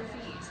walk with your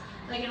feet.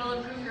 It'll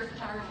improve your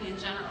photography in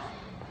general.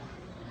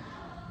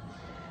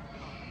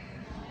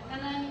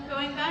 And then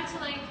going back to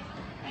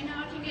I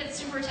know it can get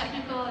super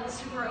technical and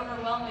super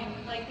overwhelming.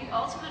 The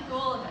ultimate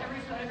goal of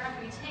every photograph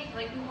we take,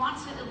 we want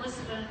to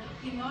elicit an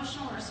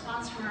emotional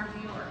response from our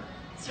viewer.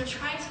 So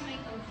try to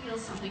make them feel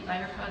something by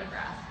your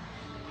photograph.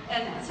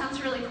 And it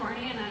sounds really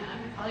corny, and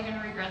I'm probably going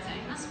to regret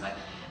saying this, but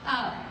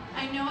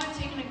I know I've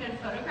taken a good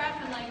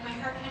photograph, and my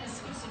heart kind of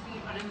skips a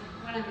beat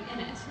when I'm in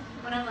it.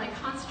 When I'm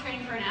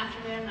concentrating for an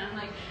afternoon, and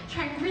I'm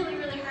trying really,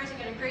 really hard to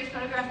get a great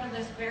photograph of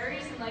those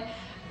berries, and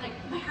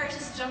my heart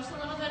just jumps a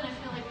little bit, and I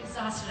feel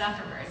exhausted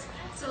afterwards.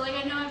 So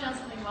I know I've done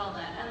something well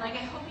then, and I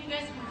hope you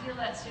guys can feel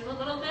that too a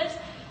little bit,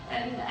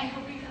 and I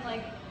hope you can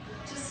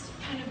just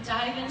kind of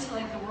dive into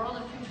like the world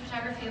of food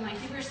photography and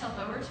like give yourself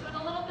over to it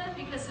a little bit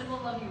because it will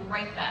love you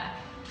right back.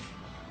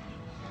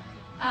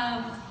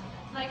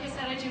 Like I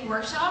said, I do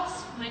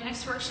workshops. My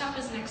next workshop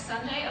is next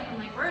Sunday up in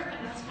Lake Worth.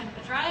 I know it's kind of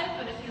a drive,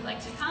 but if you'd like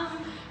to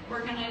come,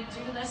 we're going to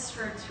do this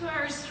for 2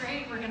 hours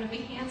straight. We're going to be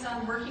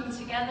hands-on working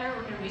together.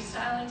 We're going to be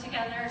styling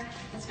together.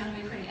 It's going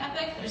to be pretty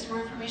epic. There's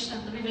more information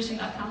at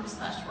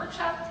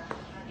libbyvision.com/workshop.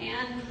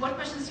 And what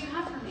questions do you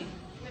have for me? Do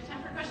you have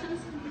time for questions?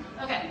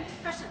 Okay,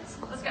 questions.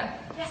 Let's go.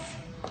 Yes?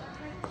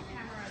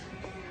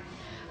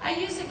 I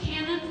use a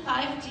Canon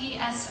 5D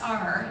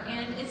SR,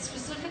 and it's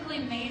specifically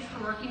made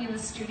for working in the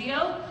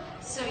studio,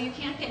 so you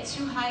can't get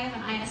too high of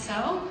an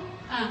ISO.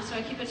 So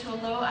I keep it to a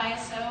low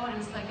ISO, and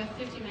it's like a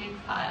 50 meg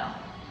file.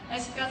 I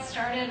got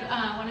started,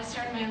 when I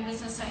started my own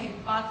business, I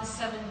bought the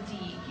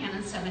 7D,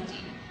 Canon 7D.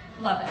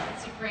 Love it.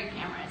 It's a great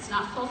camera. It's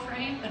not full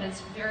frame, but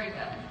it's very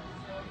good.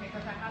 Okay,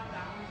 because I have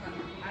that one, but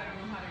I don't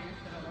know how to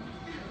use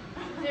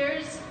it.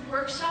 There's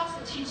workshops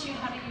that teach you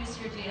how to use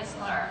your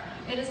DSLR.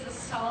 It is a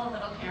solid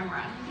little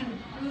camera. You can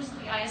boost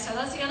the ISO.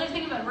 That's the other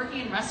thing about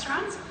working in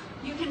restaurants.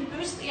 You can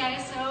boost the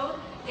ISO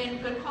in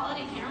good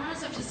quality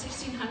cameras up to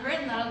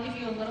 1600, and that'll give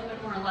you a little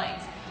bit more light.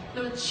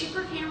 The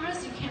cheaper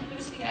cameras, you can't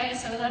boost the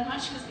ISO that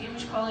much because the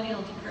image quality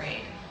will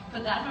degrade.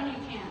 But that one you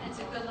can. It's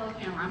a good little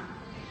camera.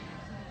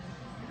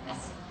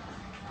 Yes?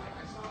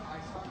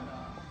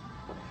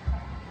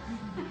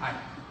 Hi,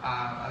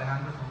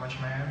 Alejandro from Much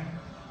Miami.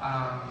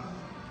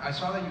 I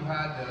saw that you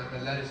had the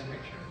lettuce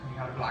picture. You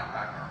had a black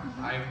background.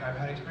 I've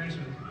had experience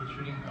with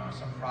shooting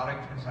some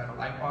product inside a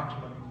light box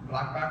with a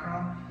black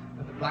background,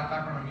 but the black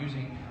background I'm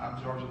using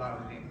absorbs a lot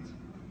of things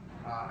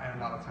and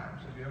a lot of time.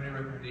 So if you have any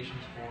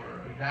recommendations for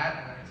that,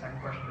 and then the second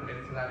question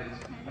related to that is,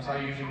 I saw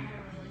you using.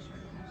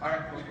 All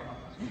right, what's going on?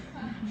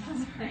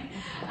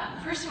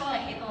 First of all, I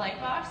hate the light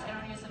box. I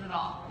don't use it at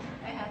all.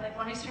 I had like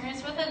one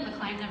experience with it, and the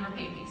client never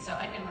paid me, so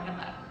I didn't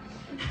recommend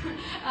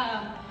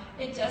that.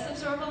 It does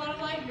absorb a lot of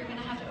light. You're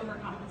going to have to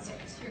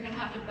overcompensate. You're going to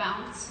have to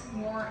bounce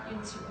more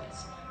into it.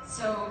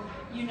 So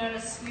you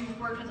notice you've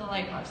worked with a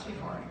light box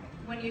before.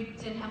 When you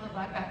didn't have a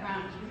black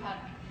background, you had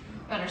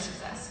better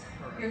success.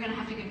 You're going to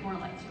have to give more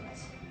light to it.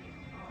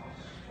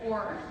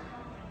 Or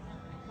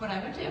what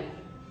I would do,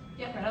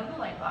 get rid of the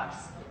light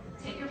box,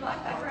 take your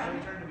black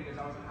background.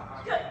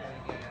 Good.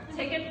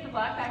 Take it, the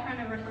black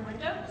background over to the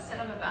window, set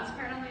up a bounce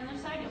card on the other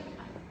side, you'll be fine.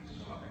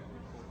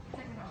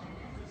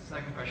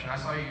 Second question. I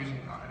saw you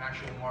using an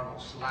actual marble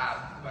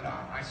slab, but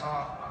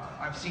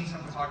I've seen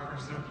some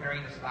photographers that are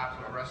carrying the slab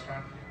to a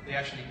restaurant. They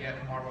actually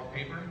get marble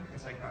paper.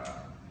 It's like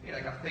a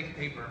thick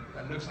paper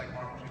that looks like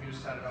marble. So you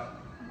just set it up.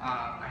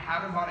 I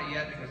haven't bought it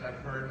yet because I've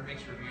heard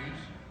mixed reviews.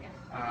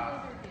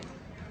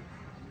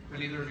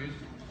 Believe the reviews?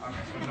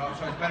 Okay,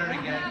 so it's better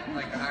to get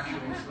like an actual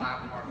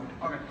slab marble.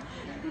 Okay.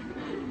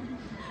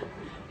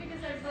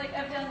 Because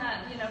I've done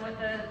that, with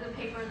the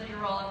paper that you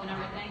roll up and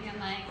everything, and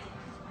like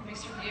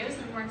mixed reviews,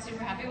 and weren't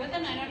super happy with it,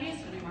 and I don't use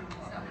it anymore.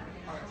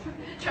 So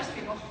trust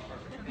people.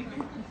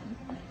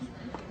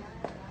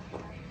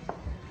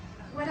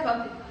 What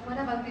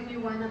about if you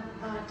want to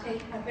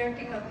take a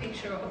vertical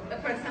picture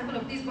of, for example,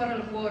 of this bottle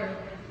of water?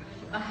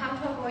 How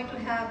to avoid to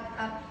have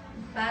a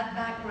bad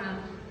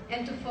background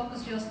and to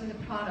focus just on the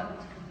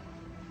product?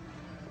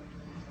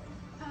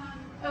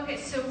 Okay,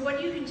 so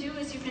what you can do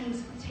is you can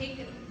take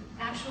an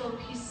actual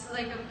piece,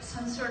 like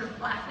some sort of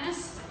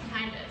blackness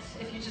behind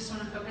it, if you just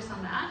want to focus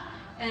on that.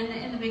 And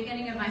in the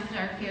beginning of my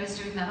photography, I was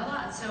doing that a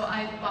lot. So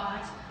I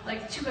bought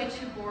like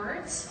 2x2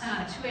 boards,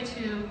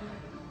 2x2,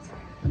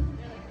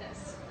 they're like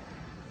this.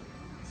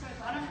 So I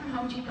bought them from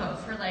Home Depot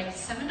for like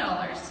 $7,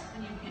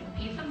 and you can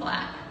paint them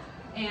black,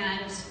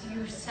 and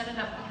you set it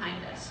up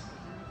behind it.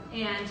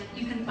 And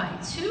you can buy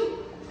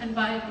two, and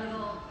buy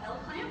little L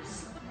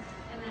clamps,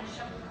 and then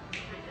shove them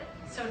behind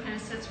it, so it kind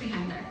of sits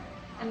behind there.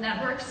 And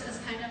that works as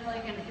kind of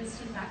like an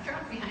instant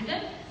backdrop behind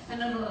it,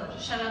 and it'll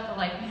shut out the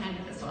light behind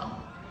it as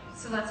well.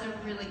 So that's a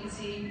really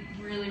easy,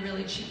 really,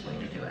 really cheap way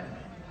to do it.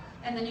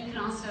 And then you can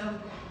also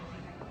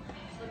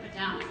flip it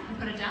down and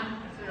put it down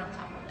and put food on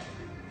top of it.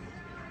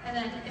 And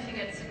then if it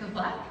gets sick of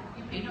black,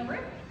 you paint over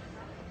it.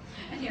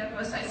 And you have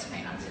both sides to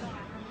paint on too.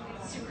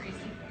 It's super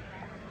easy.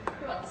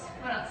 Who else?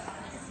 What else?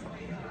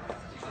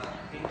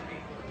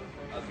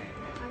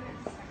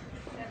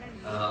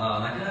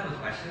 I do have a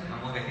question.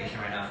 I'm on vacation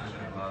right now, so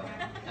I'm going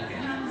to Okay.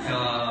 So,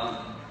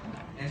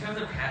 in terms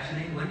of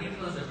captioning, when do you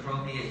feel it's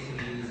appropriate to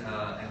use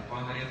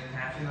informative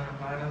caption on a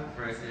product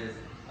versus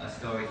a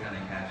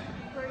storytelling caption?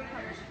 Where are you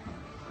publishing?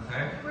 I'm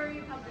sorry? Where are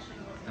you publishing?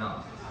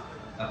 No.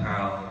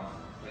 Apparel.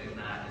 It's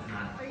not.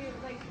 Are you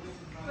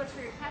what's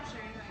for your caption?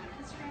 Are you going on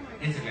Instagram or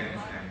Instagram.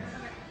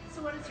 Okay.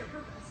 So what is your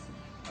purpose?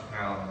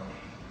 Apparel.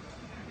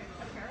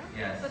 Apparel?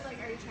 Yes. But are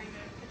you trying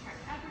to attract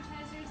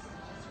advertisers?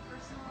 Just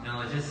personal?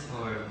 No, just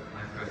for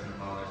my personal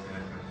followers and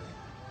my purpose.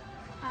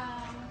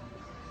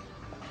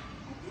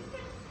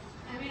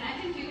 I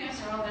think you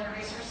guys are all better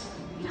resources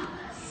than me on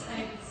this.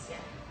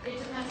 It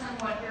depends on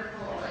what your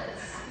goal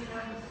is.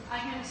 I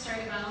kind of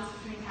strike a balance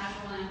between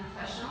casual and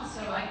professional,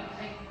 so I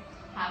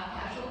have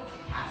casual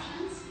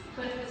captions,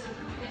 but if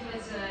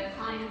it's a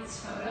client's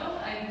photo,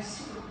 I'm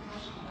super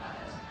professional about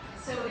it.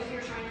 So if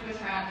you're trying to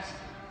attract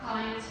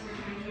clients, if you're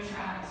trying to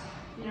attract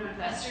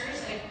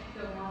investors, I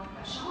go more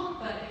professional.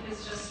 But if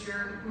it's just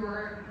your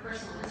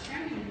personal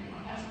Instagram, you can be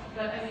more casual.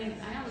 But I mean,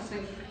 I almost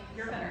think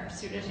you're better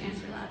suited to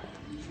answer that.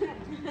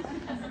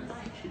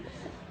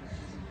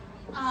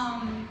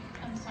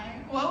 I'm sorry.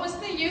 What was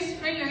the use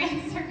for your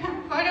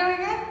Instagram photo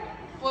again?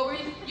 What were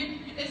you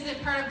is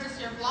it part of just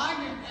your blog,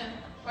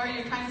 or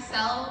you're trying to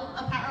sell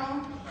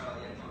apparel?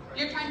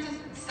 You're trying to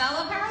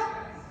sell apparel?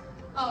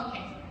 Oh,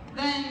 okay.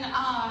 Then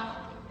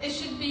it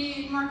should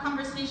be more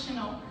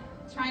conversational.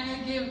 Trying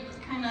to give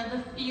kind of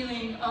the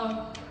feeling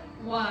of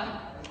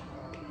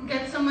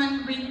get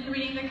someone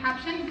reading the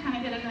caption, kind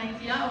of get an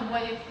idea of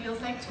what it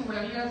feels like to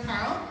wear your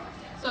apparel.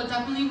 So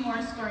definitely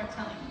more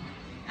storytelling.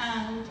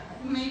 And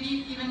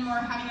maybe even more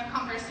having a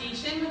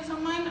conversation with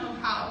someone of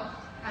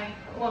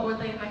what would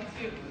they like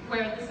to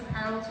wear this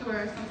apparel to,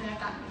 or something like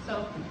that.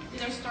 So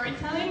either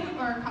storytelling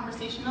or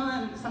conversational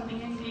and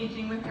something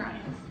engaging with your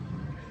audience.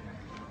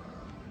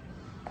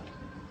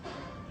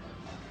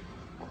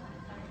 I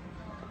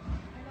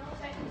know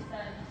that you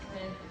said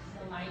with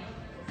the lighting,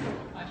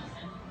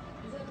 question,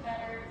 is it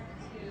better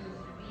to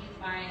be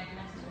by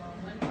next to a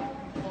window,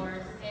 or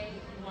say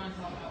you want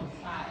to go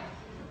outside?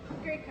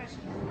 Great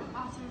question.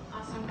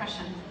 Awesome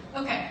question.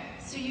 Okay,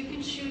 so you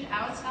can shoot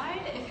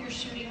outside if you're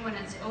shooting when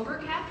it's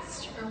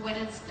overcast or when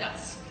it's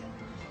dusk.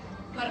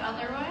 But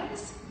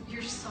otherwise,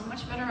 you're so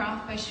much better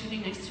off by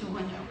shooting next to a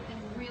window.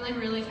 And really,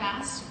 really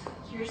fast.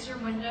 Here's your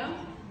window.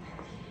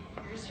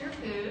 Here's your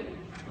food.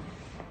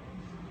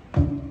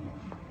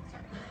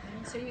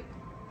 So you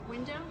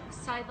window,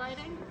 side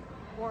lighting,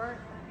 or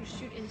you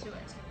shoot into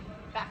it,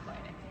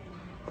 backlighting.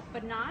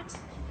 But not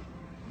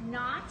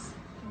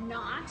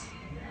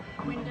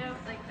window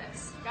like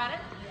this. Got it?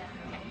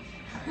 Okay.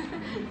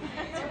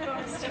 That's our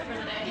bonus tip for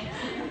today.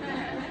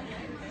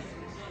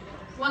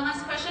 One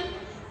last question?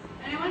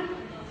 Anyone?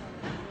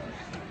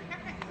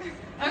 Okay.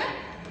 All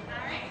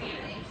right.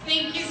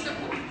 Thank you so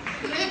much,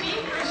 Libby,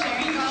 for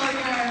sharing all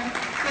your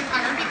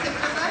photography tips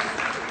with us.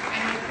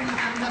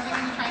 I'm definitely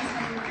going to try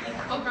some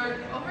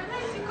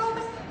overlays, you call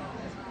this?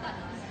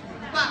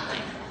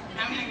 Spotlights.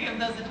 I'm going to give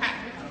those a try.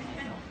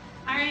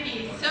 Alrighty,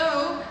 so,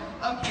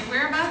 okay,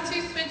 we're about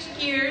to switch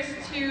gears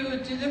to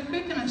do the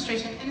food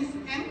demonstration in a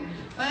second,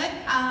 but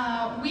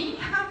we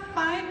have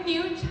 5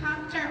 new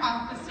chapter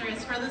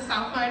officers for the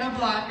South Florida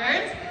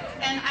Bloggers,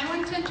 and I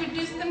want to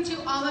introduce them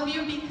to all of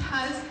you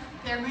because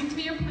they're going to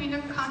be your point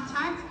of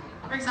contact.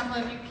 For example,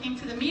 if you came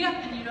to the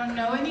meetup and you don't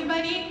know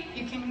anybody,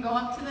 you can go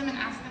up to them and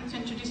ask them to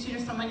introduce you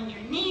to someone in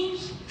your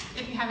niche.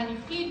 If you have any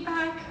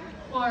feedback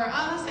or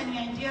any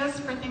ideas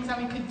for things that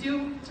we could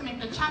do to make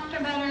the chapter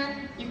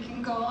better, you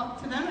can go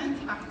up to them and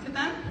talk to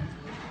them.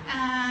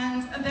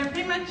 And they're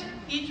pretty much,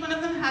 each one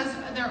of them has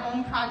their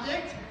own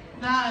project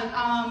that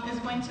is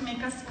going to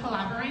make us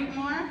collaborate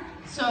more.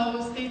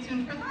 So stay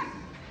tuned for that.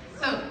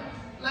 So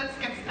let's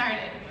get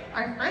started.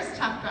 Our first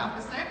chapter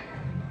officer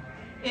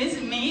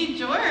is May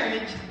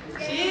George.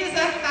 She is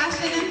a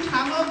fashion and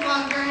travel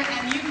blogger,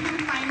 and you can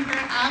find her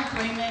at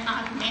Women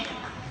on May.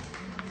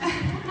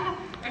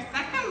 Our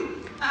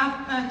second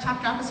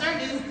chapter officer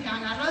is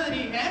Diana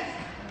Rodriguez.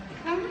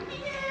 Come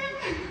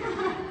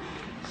here.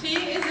 She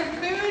is a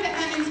food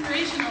and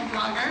inspirational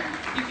blogger.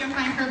 You can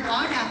find her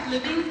blog at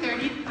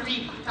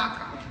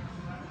living33.com.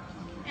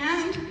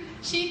 And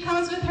she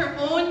comes with her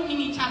own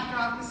mini chapter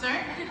officer.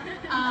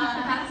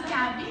 That's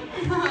Gabby,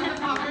 the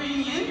Blogger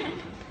Union.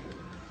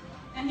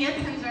 And he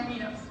attends our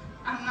meetups.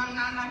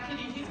 I'm not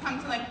kidding, he's come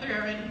to like 3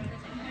 already.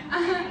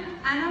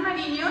 Ana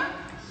Marino,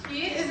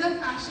 she is a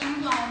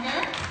fashion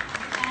blogger,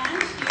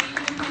 and you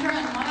can find her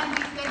at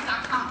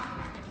modalistas.com.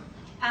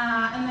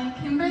 And then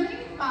Kimberly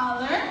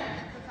Fowler,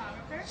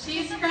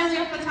 she's currently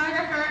a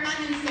photographer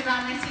and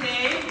Instagrammer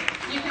today.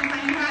 You can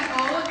find her at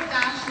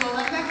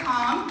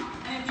o-lola.com.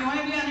 And if you want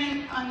to be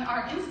on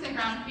our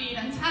Instagram feed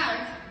and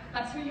tagged,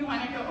 that's where you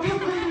want to go.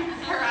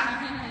 Her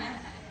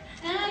at.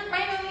 And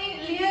finally,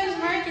 Leah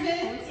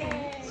Martins.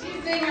 She's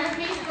doing our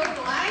Facebook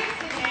Live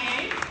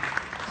today.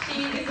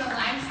 She is a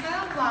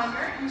lifestyle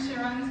blogger, and she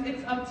runs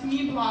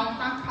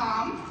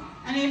itsuptomeblog.com.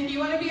 And if you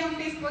want to be on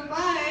Facebook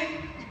Live,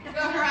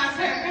 go harass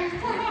her.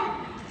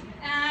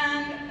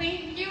 And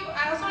thank you.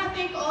 I also want to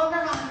thank all of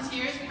our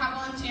volunteers. We have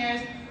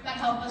volunteers that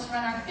help us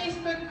run our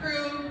Facebook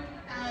group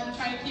and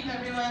try to keep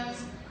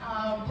everyone's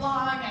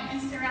blog and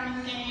Instagram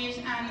engaged.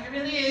 And it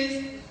really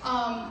is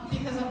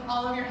because of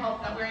all of your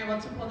help that we're able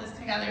to pull this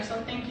together.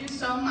 So thank you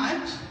so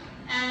much.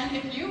 And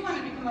if you want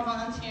to become a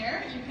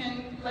volunteer, you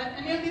can let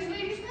any of these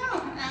ladies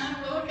know, and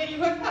we'll get you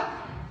hooked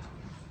up.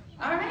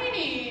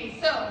 Alrighty,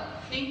 so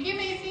thank you,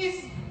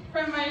 Macy's,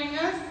 for inviting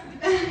us.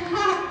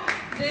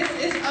 This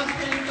is a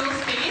pretty cool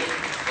space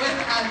with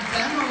a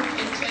demo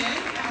kitchen,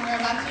 and we're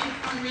about to eat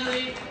some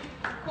really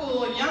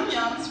cool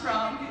yum-yums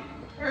from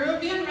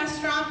Peruvian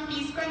restaurant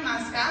Pisco y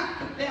Masca.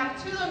 They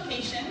have 2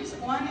 locations,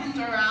 one in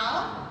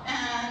Doral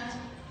and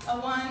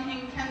one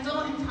in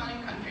Kendall in Town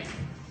and Country.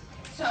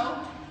 So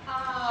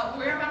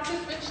we're about to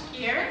switch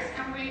gears.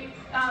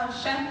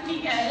 Chef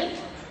Miguel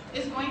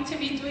is going to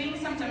be doing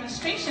some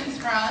demonstrations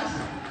for us.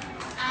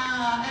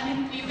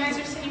 And if you guys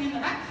are sitting in the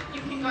back,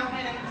 you can go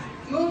ahead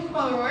and move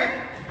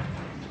forward.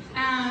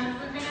 And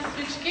we're going to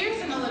switch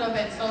gears in a little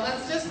bit. So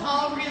let's just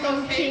all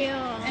relocate